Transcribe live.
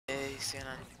easy, and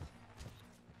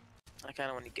I kind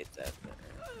of want to get that.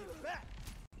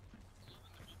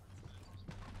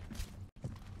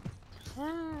 But,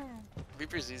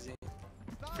 Reaper's easy.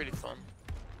 Pretty fun.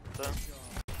 So,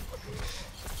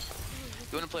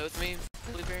 you want to play with me,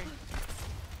 Blueberry?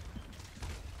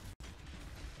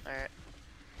 Alright.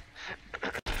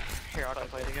 Here, I'll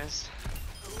play you guys.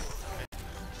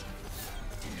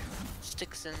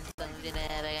 Sticks and stones, you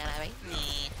never gonna make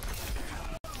me.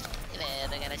 You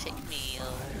never gonna shake me.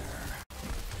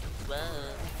 Whoa.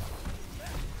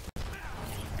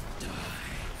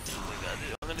 Oh my god,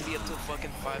 dude. I'm gonna be up till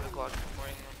fucking 5 o'clock in the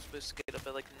morning. I'm supposed to get up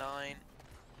at like 9.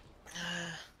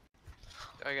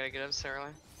 I gotta get up,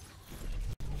 Sarah.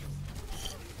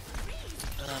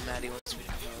 Maddie wants me to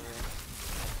come over.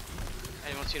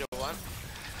 Maddie wants you to what?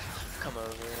 Come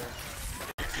over.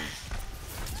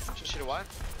 Wants you to what?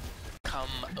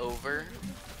 Come over.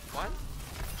 What?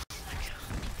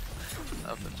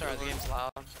 Oh, sorry, the game's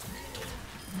loud.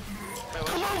 Wait,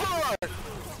 come over!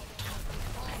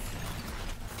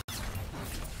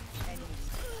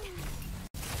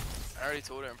 I already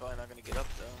told her I'm probably not gonna get up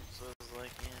though, so it was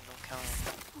like, yeah, don't count on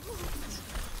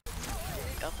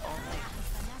it. Up all night.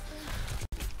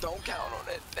 Don't count on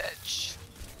it, bitch.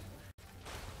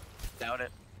 Doubt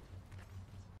it.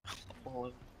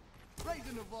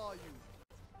 Raising the volume.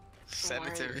 Send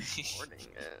it to me.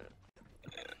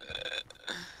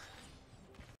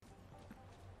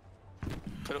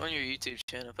 Put it on your YouTube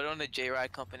channel. Put it on the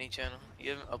J-Ride Company channel.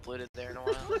 You haven't uploaded there in a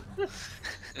while.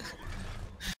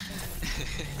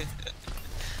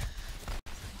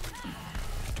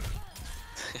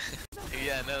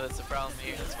 Yeah, no, that's the problem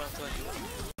here. That's what I'm telling you.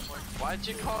 Why'd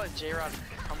you call it J-Rod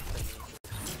Company?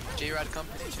 J-Rod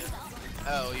Company channel.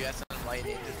 Oh, you asked him why he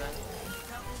named it that?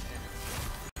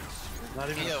 Not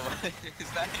even. Yeah,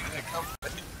 it's not even a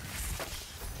company.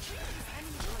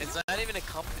 It's not even a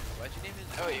company. Why'd you name it?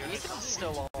 Oh, Ethan's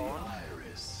still on.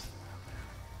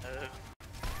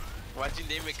 Why'd you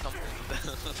name it company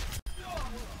though?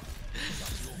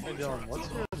 Hey Dylan, what's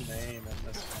your name in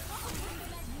this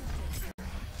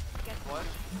game? What?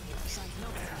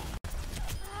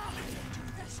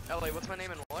 LA, what's my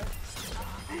name and what?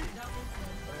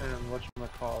 And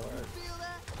whatchamacallit?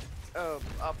 Oh,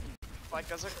 Black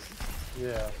Desert?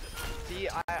 Yeah.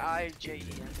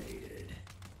 D-I-I-J-E-N.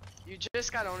 You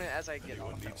just gotta own it as I get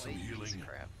on that way. Piece of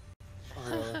crap. Oh,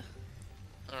 really?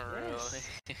 Oh, really?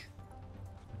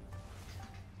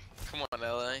 Come on,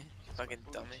 LA. You fucking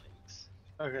dummy.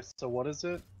 Okay, so what is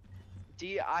it?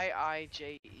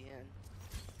 D-I-I-J-E-N.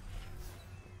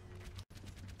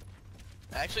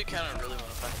 I actually kind of really want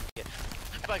to fucking get.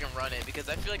 If I can run it, because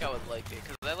I feel like I would like it.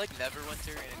 Because I like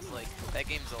Neverwinter, and it's like that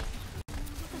game's a.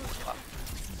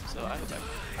 So I hope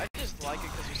I just like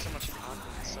it because there's so much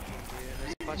content and stuff you can do.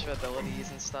 There's a bunch of abilities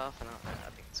and stuff, and I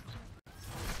think it's cool.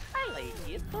 I like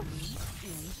it.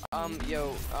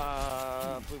 Yo,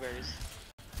 blueberries.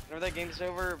 Whenever that game's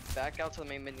over, back out to the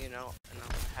main menu now, and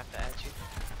I'll have to add you.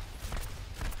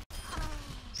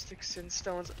 Sticks and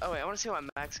stones. Oh wait, I want to see what my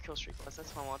max kill streak was.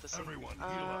 That's what I want to see.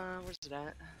 Where's it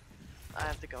at? I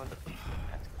have to go into. I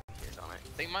have to go here, don't I? I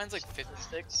think mine's like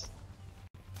 56.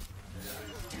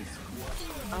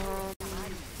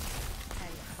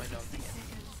 Wait, no.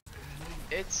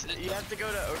 It's you have to go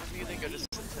to overview, then go to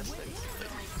statistics.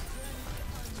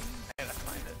 I gotta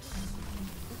find it.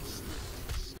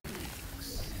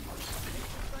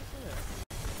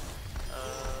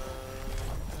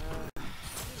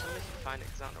 Let me find it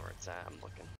because I don't know where it's at. I'm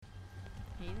looking.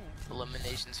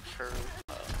 Eliminations per.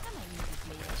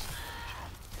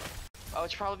 Oh,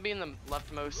 it's probably be in the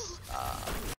leftmost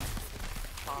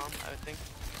palm, I would think.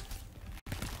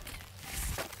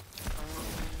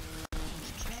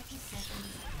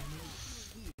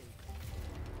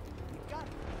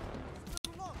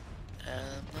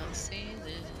 I'm not seeing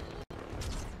it.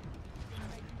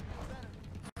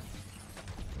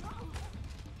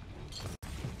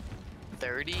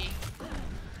 $30?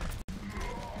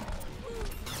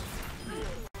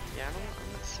 Yeah, I'm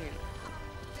not seeing it.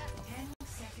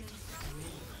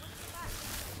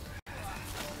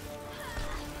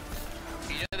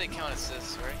 You know they count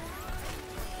assists, right?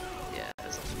 Yeah,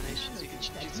 there's eliminations. You can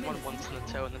shoot someone once in the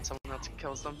toe and then someone else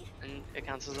kills them, and it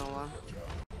counts as a one.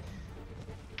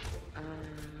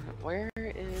 Where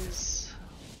is...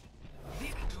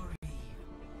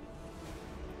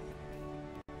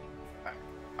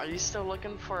 Are you still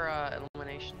looking for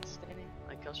eliminations, Danny?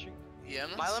 Like kill streak? Yeah, I'm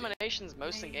not My seeing eliminations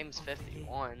most in games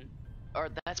 51. Or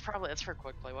that's for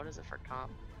quick play. What is it for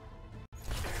comp?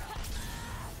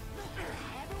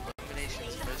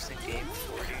 eliminations most in game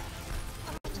 40.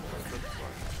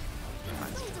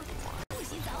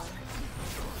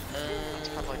 It's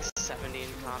probably like 70 in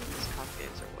comp, because comp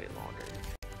games are way longer.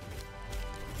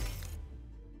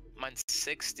 Mine's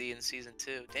 60 in season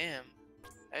 2. Damn.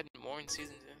 I had more in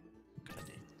season 2. God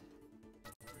damn.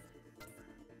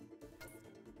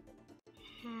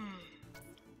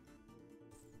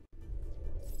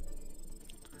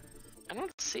 I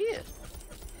don't see it.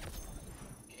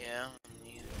 Yeah.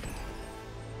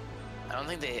 I don't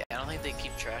think they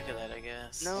keep track of that, I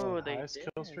guess. No, Oh, they highest did.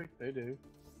 kill streak? They do.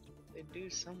 They do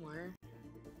somewhere.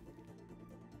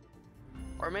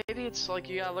 Or maybe it's like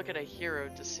you gotta look at a hero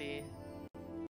to see.